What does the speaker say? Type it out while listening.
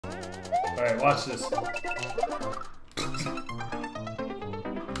Alright, watch this.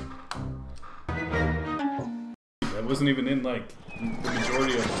 That wasn't even in, like, the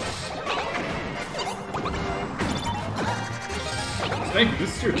majority of them. Thank you,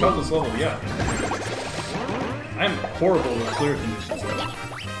 this is your toughest level yet. I'm horrible with clear conditions, though.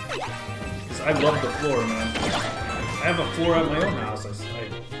 Because I love the floor, man. I have a floor at my own house I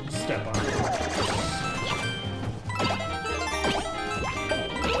step on.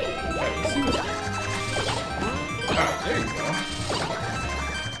 Alright, let's see this. Alright, there you go.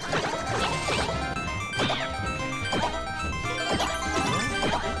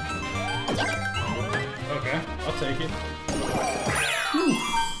 Okay, I'll take it. Whew.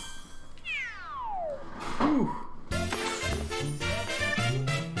 Whew.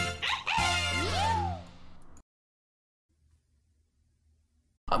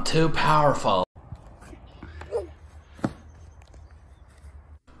 I'm too powerful.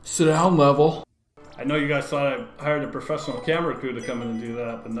 Sit down, level. I know you guys thought I hired a professional camera crew to come in and do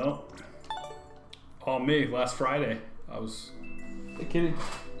that, but no. All me, last Friday. I was... Hey, kitty.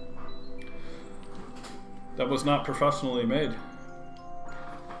 That was not professionally made.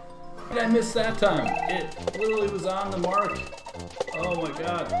 Did I miss that time? It literally was on the mark. Oh my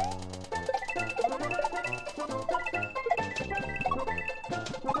god.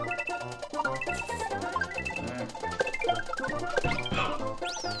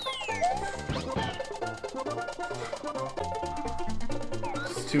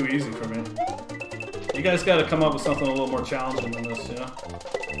 It's too easy for me. You guys gotta come up with something a little more challenging than this, you know?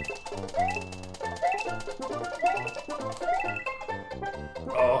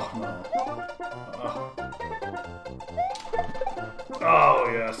 Oh, no. Oh. Oh,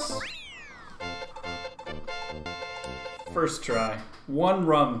 yes. First try. One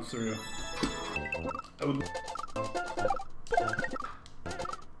run through. I would...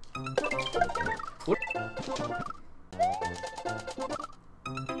 What?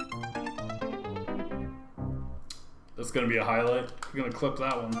 That's gonna be a highlight. I'm gonna clip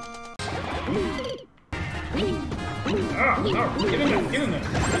that one. Ah, no, get in there, get in there.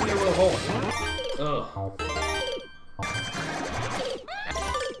 Get in there with a hole. Ugh.